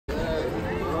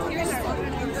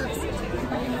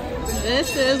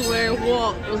This is where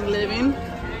Walt was living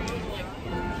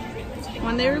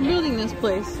when they were building this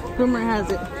place. Rumor has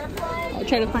it. I'll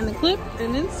try to find the clip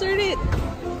and insert it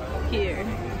here.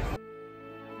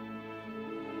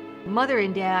 Mother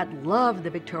and Dad loved the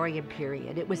Victorian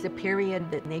period. It was the period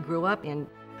that they grew up in,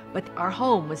 but our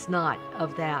home was not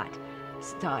of that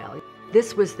style.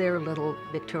 This was their little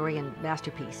Victorian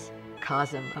masterpiece,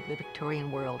 Cosm of the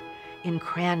Victorian world, in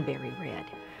cranberry red.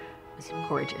 It was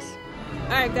gorgeous.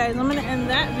 Alright guys, I'm gonna end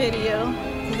that video,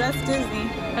 because that's Disney.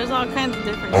 There's all kinds of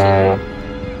different shit.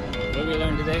 What did we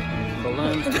learn today?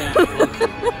 Balloons count.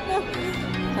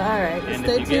 Alright, And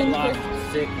stay if you get tuned. lost,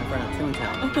 sit in front of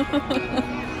Toontown.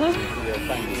 You'll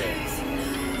find you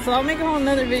there. So I'll make a whole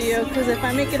nother video, because if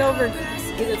I make it over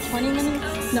either 20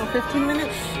 minutes, no 15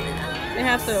 minutes, they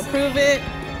have to approve it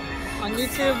on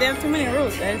YouTube. They have too many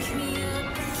rules, guys.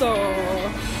 So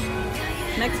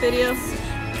next video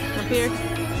up here,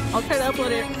 I'll try to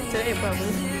upload it today probably.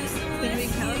 It's gonna be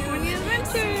California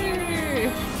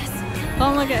Adventure.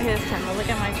 Don't look at his channel, look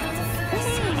at my channel.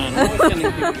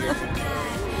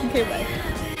 Okay, bye.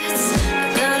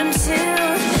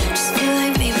 Just feel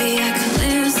like maybe I could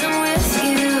lose them with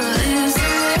you, lose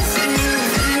them with you,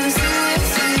 lose them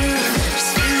with you. Just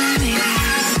feel like maybe I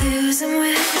could lose them with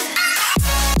you.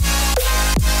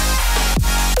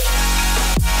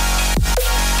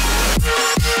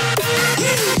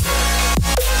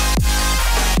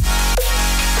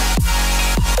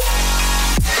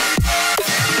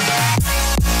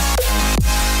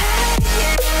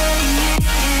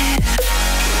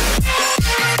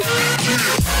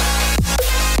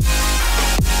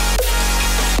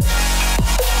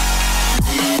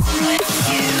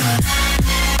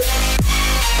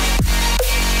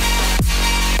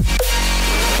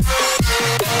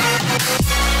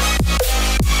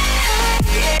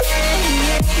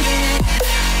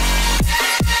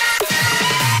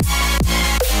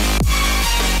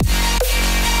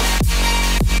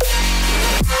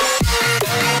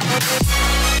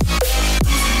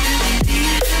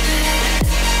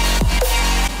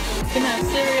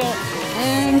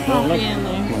 Well, look,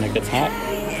 when it gets hot,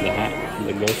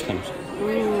 the ghost comes. Ooh.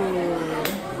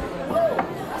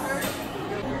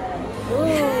 Ooh.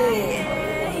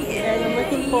 Guys, I'm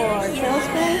looking for a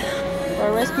tailspin or a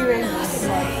rescue ranger.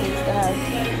 Please, God.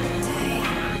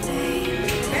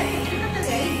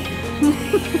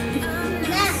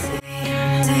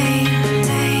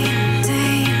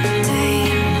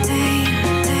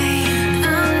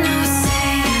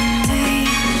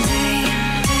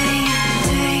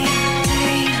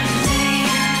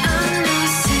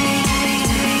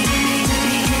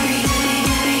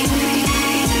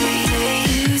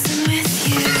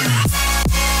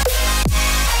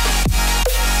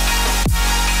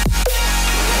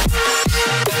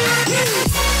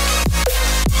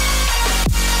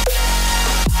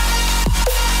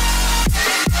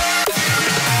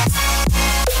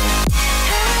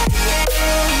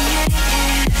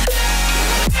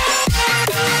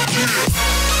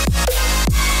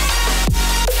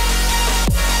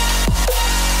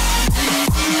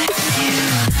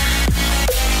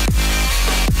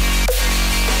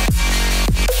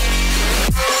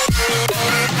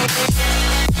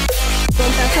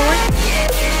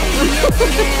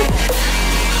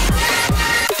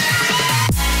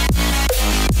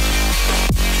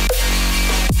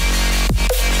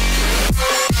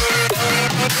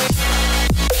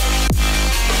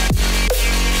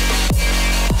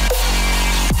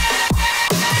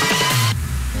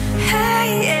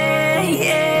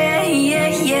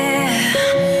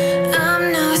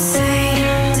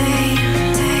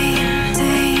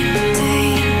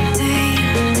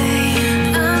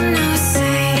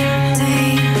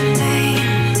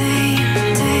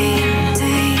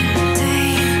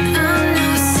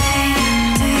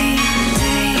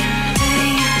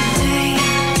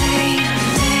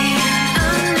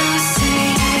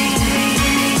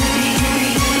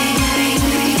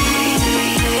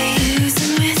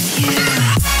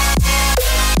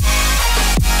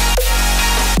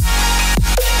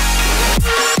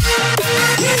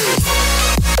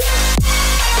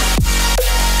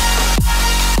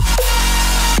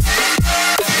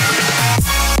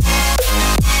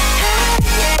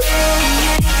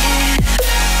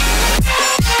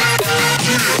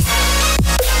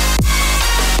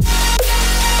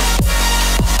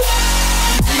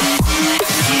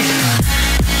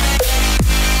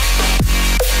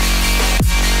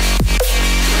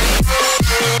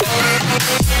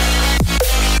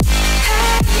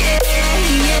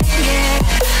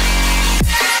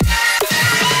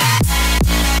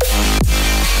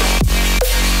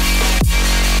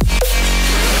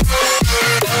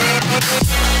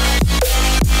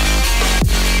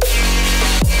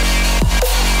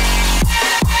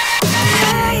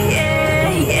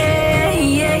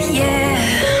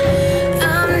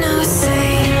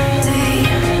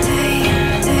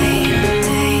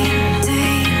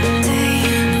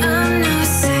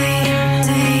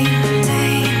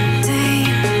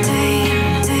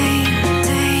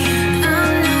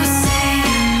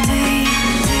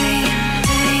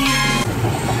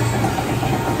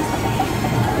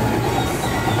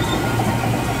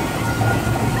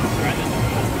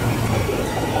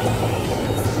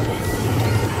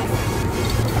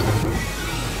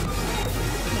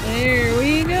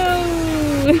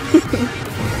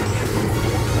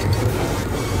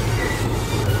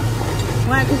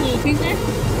 Why? Because you're a pink eye?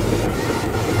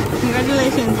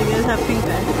 Congratulations, you guys have pink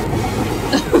eye.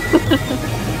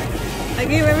 I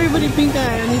gave everybody pink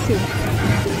eye on YouTube.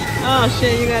 Oh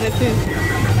shit, you got it too.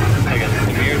 I got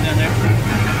some mirrors down there.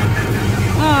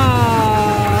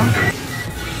 Aww.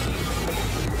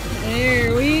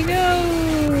 There we go.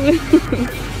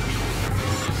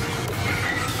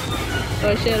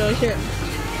 Oh shit, oh shit.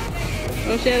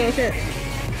 Oh shit, oh shit.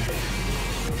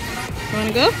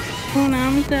 Wanna go?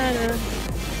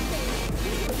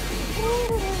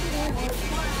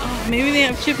 Oh, maybe they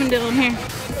have Chippendale in here.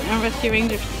 And Rescue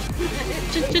Rangers.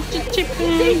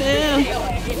 Chippendale.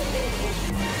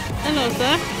 Hello,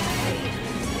 sir.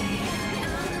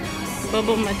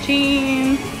 Bubble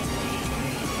machine.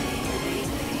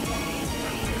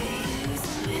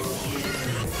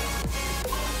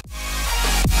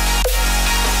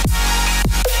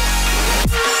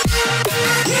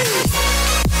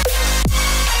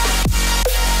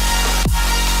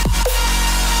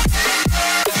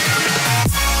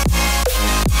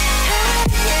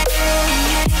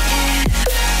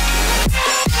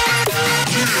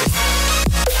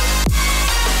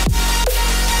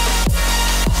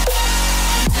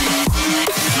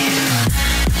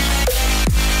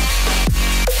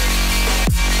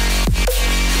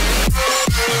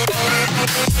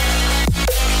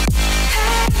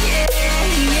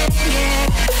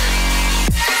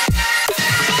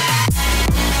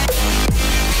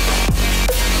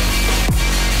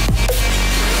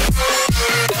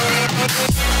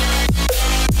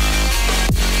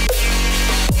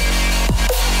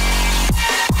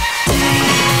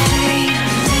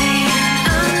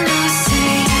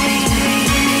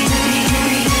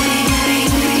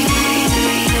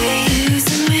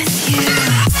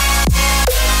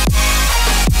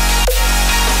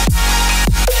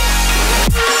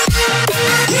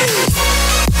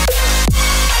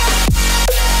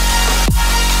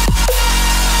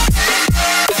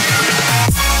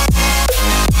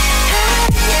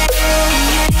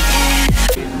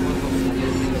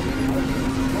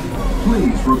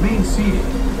 Please remain seated,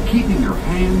 keeping your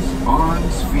hands,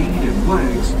 arms, feet, and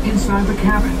legs inside the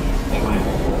cabin.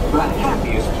 Disneyland, the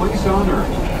happiest place on earth.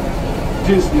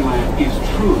 Disneyland is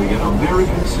truly an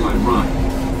American sled run.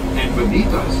 And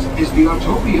beneath us is the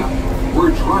Autopia,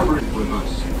 where drivers with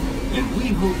us. And we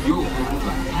hope you'll have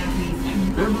a happy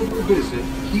and memorable visit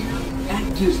here at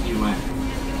Disneyland.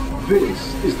 This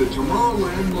is the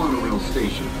Tomorrowland monorail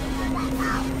station.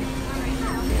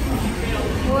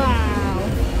 Wow.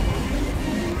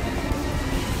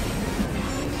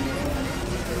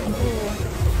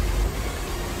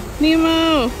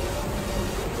 Nemo!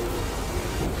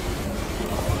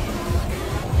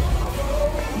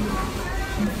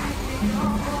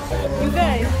 You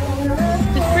guys,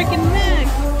 it's freaking Max!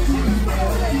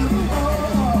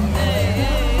 Hey,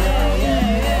 hey,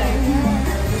 hey,